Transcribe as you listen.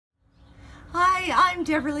Hi, I'm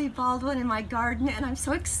Debra Lee Baldwin in my garden, and I'm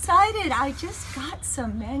so excited. I just got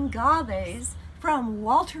some Mangaves from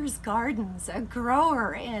Walter's Gardens, a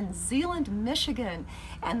grower in Zeeland, Michigan.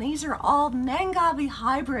 And these are all Mangave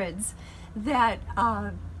hybrids that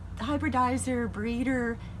hybridizer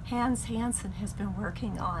breeder Hans Hansen has been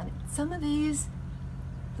working on. Some of these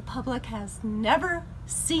the public has never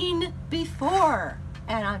seen before.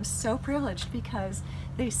 And I'm so privileged because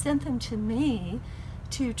they sent them to me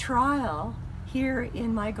to trial here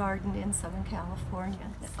in my garden in Southern California.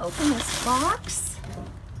 Open this box.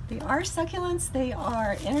 They are succulents. They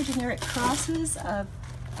are intergeneric crosses of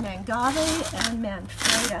Mangave and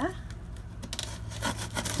Manfreda.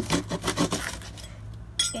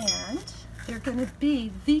 And they're going to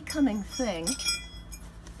be the coming thing.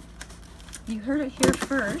 You heard it here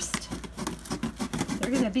first.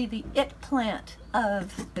 They're going to be the it plant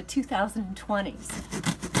of the 2020s.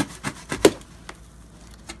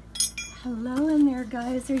 Hello in there,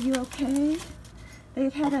 guys. Are you okay?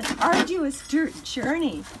 They've had an arduous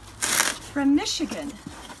journey from Michigan.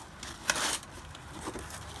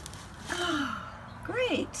 Oh,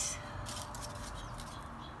 great.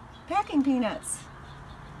 Packing peanuts.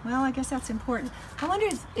 Well, I guess that's important. I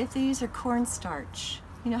wonder if these are cornstarch.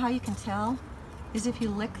 You know how you can tell? Is if you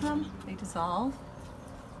lick them, they dissolve.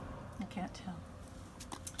 I can't tell.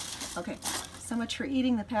 Okay, so much for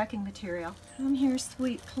eating the packing material. Come here,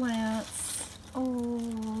 sweet plants. Oh,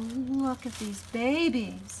 look at these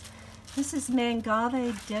babies. This is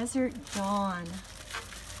Mangave Desert Dawn.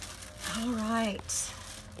 All right.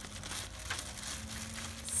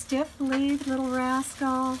 Stiff-leaved little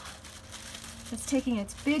rascal. It's taking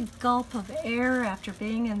its big gulp of air after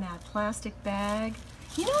being in that plastic bag.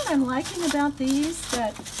 You know what I'm liking about these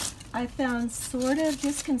that I found sort of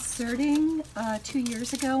disconcerting 2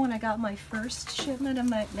 years ago when I got my first shipment of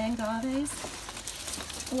my Mangaves,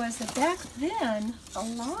 was that back then a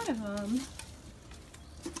lot of them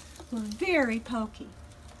were very pokey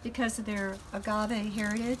because of their agave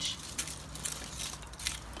heritage.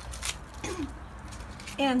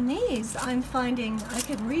 And these, I'm finding I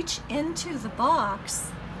can reach into the box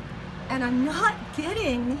and I'm not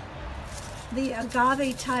getting the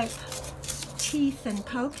agave type teeth and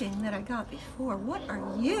poking that I got before. What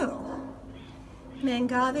are you?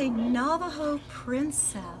 Mangave Navajo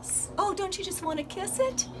Princess. Oh, don't you just want to kiss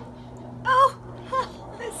it? Oh,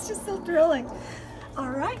 it's just so thrilling.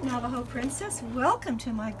 All right, Navajo Princess, welcome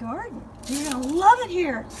to my garden. You're gonna love it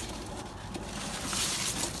here.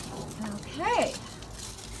 Okay.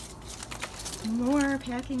 More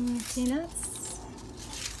packing peanuts.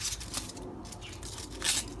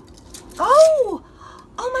 Oh!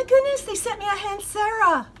 Oh my goodness, they sent me a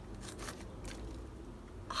Hansera.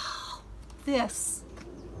 Oh, this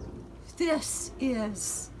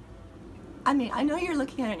is, I mean, I know you're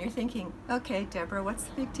looking at it and you're thinking, okay, Deborah, what's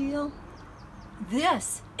the big deal?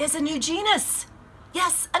 This is a new genus.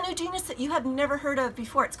 Yes, a new genus that you have never heard of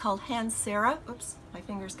before. It's called Hansera. Oops, my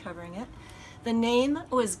finger's covering it. The name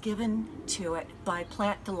was given to it by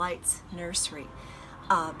Plant Delight's Nursery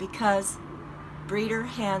because breeder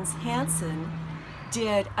Hans Hansen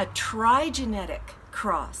did a trigenetic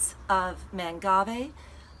cross of Mangave,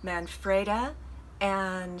 Manfreda,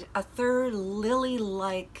 and a third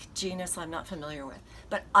lily-like genus I'm not familiar with.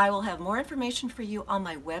 But I will have more information for you on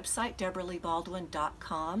my website,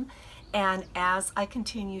 debraleebaldwin.com, and as I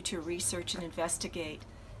continue to research and investigate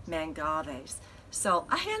Mangaves. So,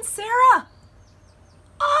 a Hansera!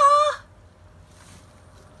 Ah!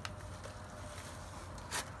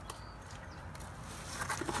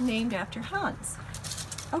 Named after Hans.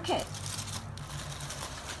 Okay.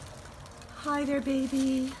 Hi there,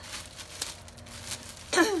 baby.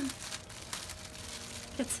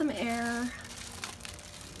 Get some air.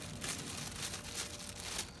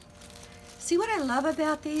 See, what I love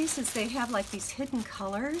about these is they have like these hidden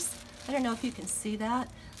colors. I don't know if you can see that,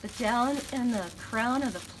 but down in the crown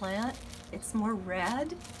of the plant, it's more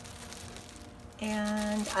red.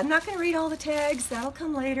 And I'm not going to read all the tags, that'll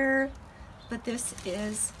come later. But this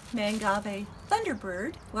is Mangave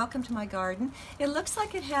Thunderbird. Welcome to my garden. It looks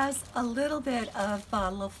like it has a little bit of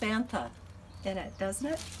Lophantha in it, doesn't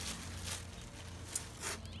it?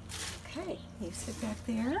 Okay, you sit back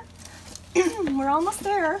there. We're almost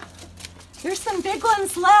there. There's some big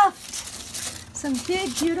ones left. Some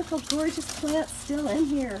big, beautiful, gorgeous plants still in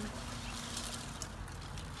here.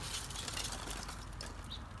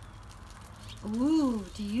 Ooh,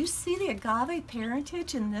 do you see the agave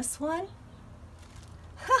parentage in this one?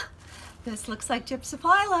 Huh, this looks like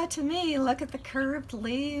Gypsophylla to me. Look at the curved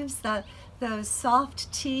leaves, those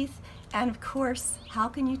soft teeth, and of course, how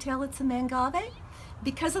can you tell it's a Mangave?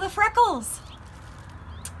 Because of the freckles.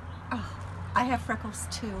 Oh, I have freckles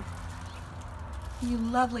too. You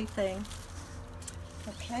lovely thing.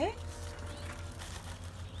 Okay.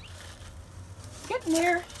 Getting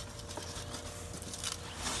there.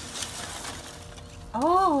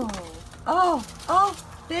 Oh, oh, oh,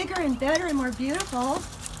 bigger and better and more beautiful.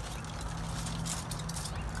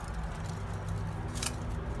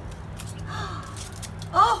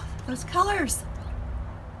 Oh, those colors.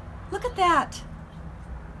 Look at that.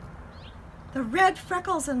 The red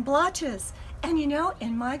freckles and blotches. And you know,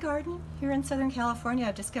 in my garden here in Southern California,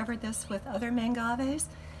 I've discovered this with other Mangaves,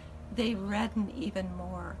 they redden even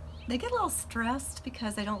more. They get a little stressed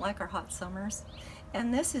because they don't like our hot summers.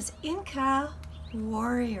 And this is Inca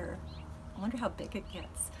Warrior. I wonder how big it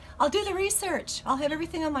gets. I'll do the research. I'll have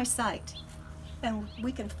everything on my site and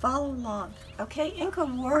we can follow along. Okay, Inca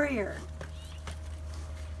Warrior.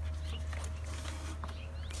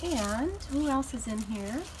 And who else is in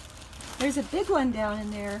here? There's a big one down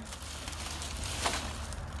in there.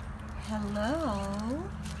 Hello.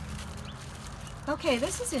 Okay,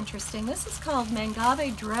 this is interesting. This is called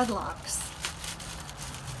Mangave dreadlocks.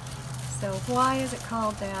 So why is it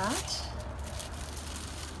called that?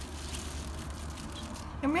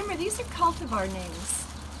 And remember, these are cultivar names.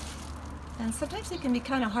 And sometimes they can be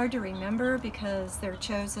kind of hard to remember because they're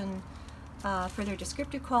chosen for their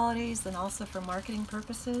descriptive qualities and also for marketing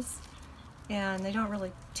purposes. And they don't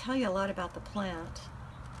really tell you a lot about the plant.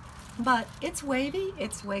 But it's wavy,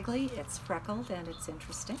 it's wiggly, it's freckled, and it's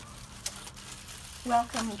interesting.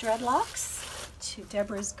 Welcome, dreadlocks, to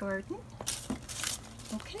Debra's garden.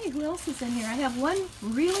 Okay, who else is in here? I have one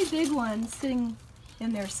really big one sitting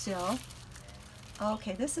in there still.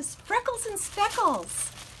 Okay, this is Freckles and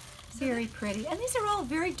Speckles. Very pretty. And these are all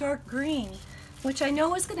very dark green, which I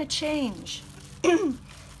know is going to change in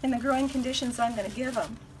the growing conditions I'm going to give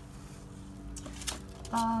them.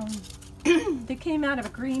 They came out of a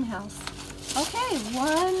greenhouse. Okay,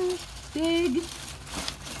 one big...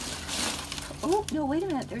 Oh, no, wait a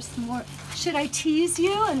minute, there's some more. Should I tease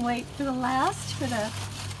you and wait for the last, for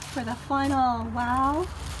the final wow?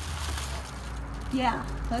 Yeah,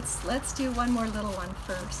 let's do one more little one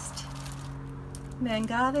first.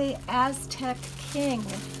 Mangave Aztec King.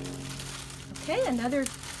 Okay, another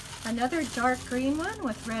dark green one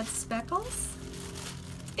with red speckles.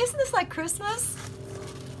 Isn't this like Christmas?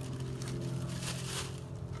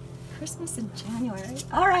 Christmas in January.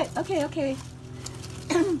 All right, okay.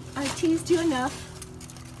 I teased you enough.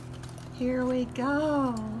 Here we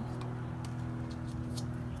go.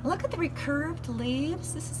 Look at the recurved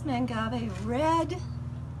leaves. This is Mangave red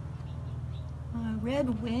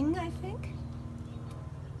wing, I think.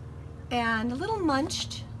 And a little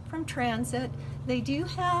munched from transit. They do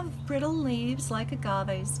have brittle leaves like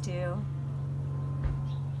agaves do.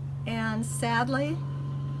 And sadly,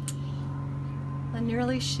 a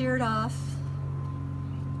nearly sheared off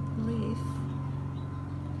leaf.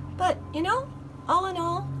 But, you know, all in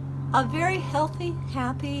all, a very healthy,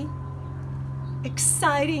 happy,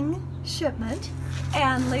 exciting shipment.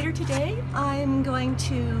 And later today, I'm going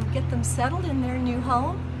to get them settled in their new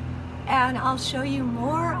home. And I'll show you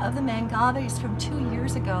more of the Mangaves from 2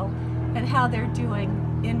 years ago and how they're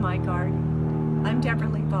doing in my garden. I'm Debra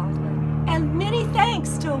Lee Baldwin. And many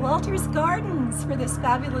thanks to Walter's Gardens for this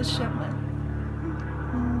fabulous shipment.